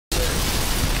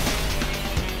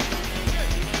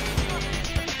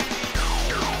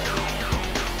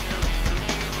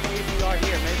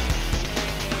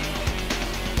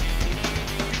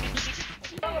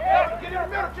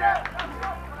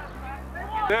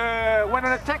When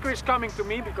an attacker is coming to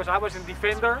me, because I was a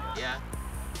defender, Yeah.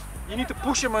 you need to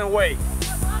push him away.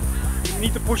 You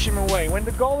need to push him away. When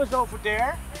the goal is over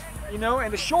there, you know,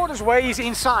 and the shortest way is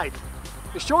inside.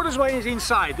 The shortest way is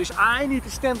inside. Dus I need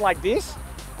to stand like this,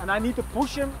 and I need to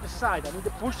push him aside. I need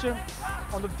to push him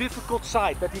on the difficult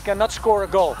side, that he cannot score a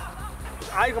goal.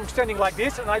 I am standing like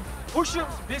this, and I push him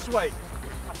this way.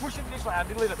 I push him this way. I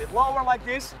did a little bit lower like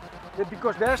this,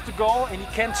 because there's the goal, and he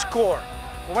can't score.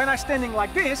 But when I'm standing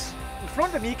like this, in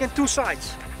front of me, he can two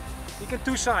sides. He can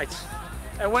two sides.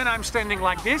 And when I'm standing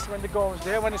like this, when the goal is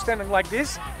there, when I'm standing like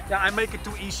this, yeah, I make it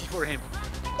too easy for him.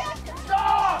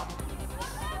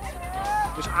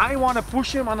 Because I want to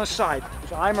push him on the side.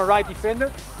 Because I'm a right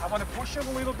defender, I want to push him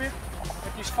a little bit.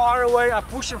 If he's far away, I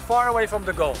push him far away from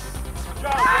the goal.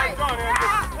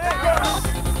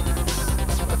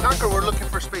 Attacker, we're looking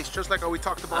for space, just like how we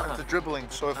talked about into dribbling.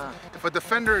 So if a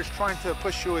defender is trying to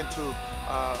push you into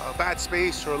a bad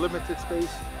space or a limited space,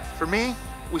 for me,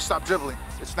 we stop dribbling.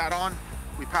 It's not on.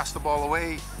 We pass the ball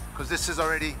away because this is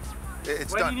already,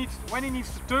 it's done. When he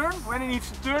needs to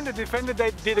turn, the defender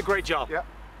did a great job. Yeah.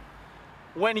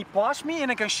 When he passed me and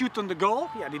I can shoot on the goal,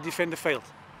 yeah, the defender failed.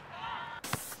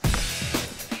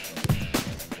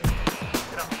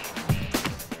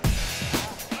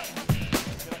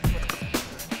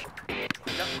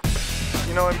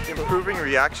 You know, improving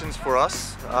reactions for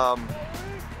us,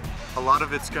 a lot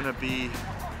of it's going to be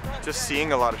just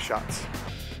seeing a lot of shots.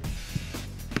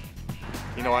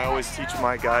 You know, I always teach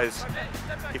my guys,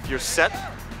 if you're set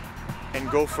and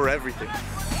go for everything.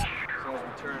 So as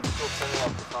we turn, still turning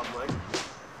off the top leg,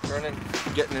 turning,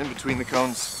 getting in between the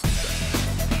cones.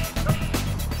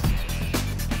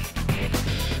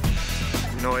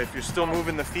 You know, if you're still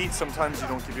moving the feet, sometimes you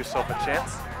don't give yourself a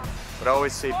chance. But I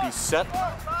always say be set,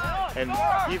 and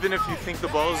even if you think the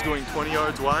ball is going 20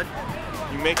 yards wide,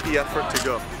 you make the effort to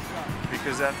go.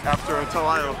 Because after a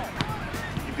while,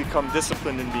 you become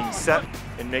disciplined in being set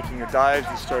and making your dives,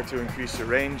 you start to increase your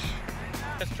range.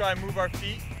 Let's try and move our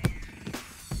feet.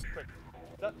 Quick.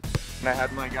 And I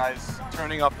had my guys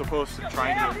turning up the post and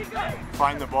trying to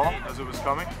find the ball as it was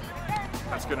coming.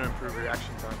 That's going to improve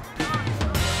reaction time.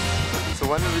 So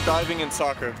when we're diving in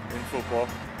soccer, in football,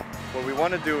 what we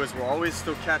want to do is we're always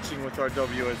still catching with our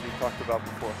W as we talked about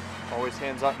before. Always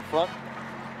hands out in front.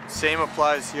 Same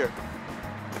applies here.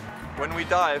 When we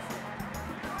dive,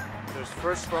 there's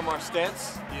first from our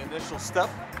stance, the initial step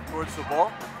towards the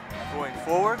ball, going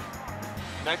forward.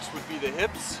 Next would be the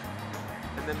hips,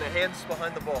 and then the hands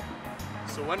behind the ball.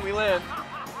 So when we land,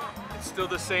 it's still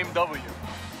the same W.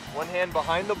 One hand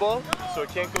behind the ball, so it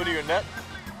can't go to your net.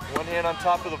 One hand on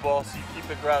top of the ball, so you keep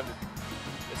it grounded.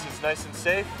 This is nice and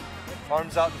safe.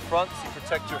 Arms out in front, so you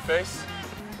protect your face.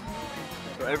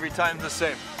 So every time the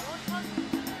same.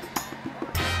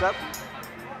 Step,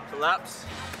 collapse,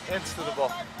 hands to the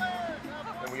ball.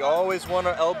 And we always want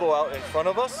our elbow out in front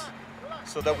of us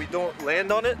so that we don't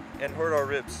land on it and hurt our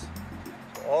ribs.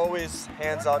 So always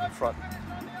hands out in front.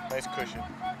 Nice cushion.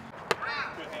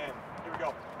 Good hand. Here we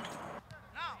go.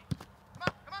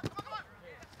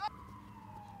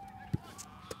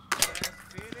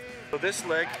 So this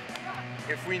leg,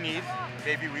 if we need,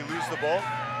 maybe we lose the ball,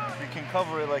 we can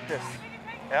cover it like this,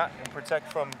 yeah, and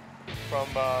protect from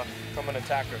an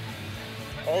attacker.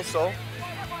 Also,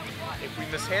 if we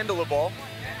mishandle a ball,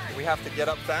 we have to get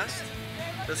up fast.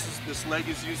 This leg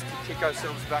is used to kick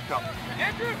ourselves back up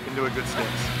into a good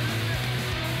stance.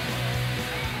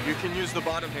 You can use the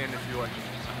bottom hand if you like.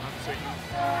 So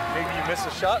maybe you miss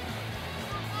a shot,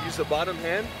 use the bottom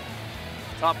hand,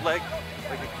 top leg,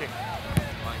 like a kick.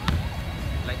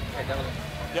 Like pedal.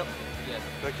 Yep. Yes.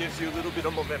 That gives you a little bit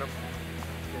of momentum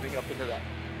getting up into that.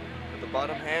 With the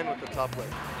bottom hand with the top leg.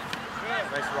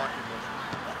 Nice rocking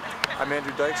motion. I'm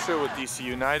Andrew Dykstra with DC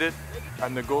United.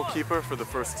 I'm the goalkeeper for the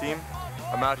first team.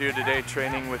 I'm out here today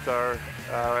training with our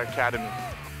academy.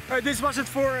 This was it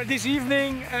for this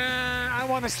evening. I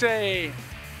want to say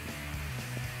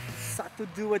 1,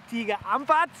 2, 3,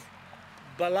 4.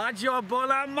 Bellagio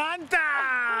Bola Manta!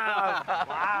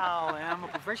 Wow, man, I'm a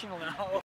professional now.